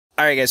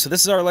Alright guys, so this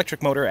is our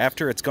electric motor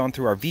after it's gone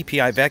through our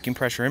VPI vacuum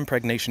pressure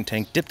impregnation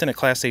tank, dipped in a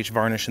Class H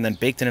varnish, and then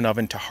baked in an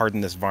oven to harden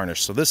this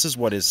varnish. So this is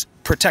what is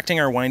protecting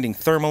our winding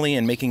thermally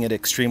and making it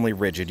extremely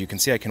rigid. You can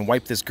see I can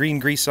wipe this green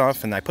grease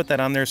off, and I put that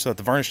on there so that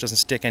the varnish doesn't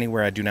stick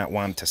anywhere I do not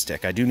want it to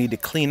stick. I do need to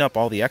clean up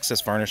all the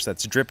excess varnish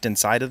that's dripped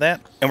inside of that,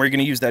 and we're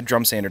going to use that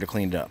drum sander to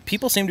clean it up.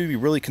 People seem to be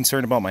really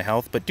concerned about my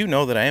health, but do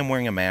know that I am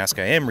wearing a mask,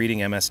 I am reading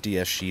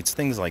MSDS sheets,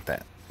 things like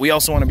that. We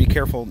also want to be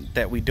careful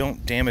that we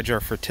don't damage our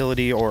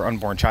fertility or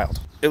unborn child.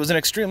 It was an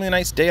extremely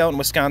nice day out in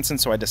Wisconsin,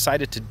 so I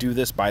decided to do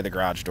this by the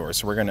garage door.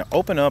 So we're going to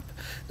open up.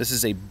 This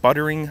is a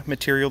buttering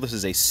material. This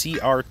is a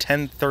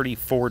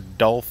CR1034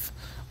 Dulf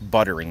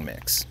buttering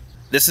mix.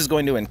 This is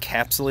going to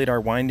encapsulate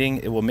our winding.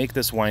 It will make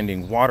this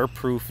winding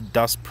waterproof,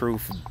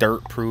 dustproof,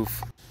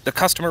 dirt-proof. The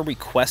customer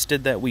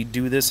requested that we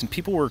do this, and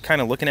people were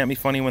kind of looking at me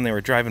funny when they were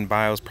driving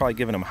by. I was probably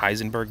giving them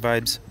Heisenberg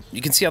vibes.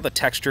 You can see how the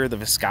texture, the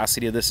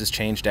viscosity of this has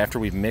changed after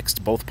we've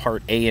mixed both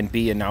part A and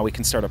B, and now we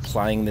can start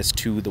applying this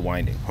to the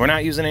winding. We're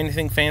not using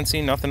anything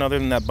fancy, nothing other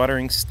than that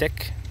buttering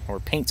stick, or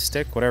paint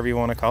stick, whatever you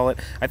want to call it.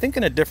 I think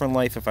in a different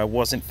life, if I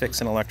wasn't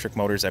fixing electric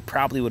motors, I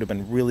probably would have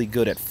been really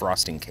good at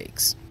frosting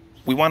cakes.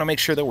 We want to make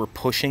sure that we're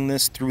pushing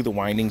this through the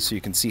winding so you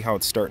can see how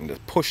it's starting to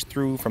push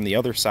through from the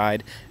other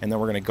side, and then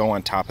we're going to go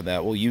on top of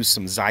that. We'll use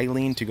some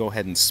xylene to go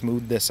ahead and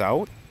smooth this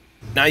out.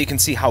 Now you can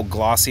see how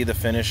glossy the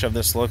finish of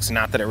this looks.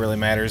 Not that it really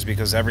matters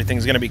because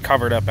everything's going to be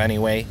covered up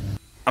anyway.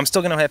 I'm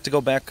still going to have to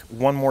go back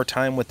one more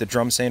time with the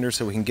drum sander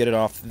so we can get it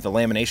off the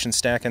lamination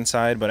stack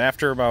inside, but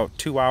after about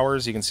 2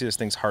 hours you can see this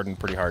thing's hardened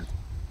pretty hard.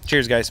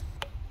 Cheers guys.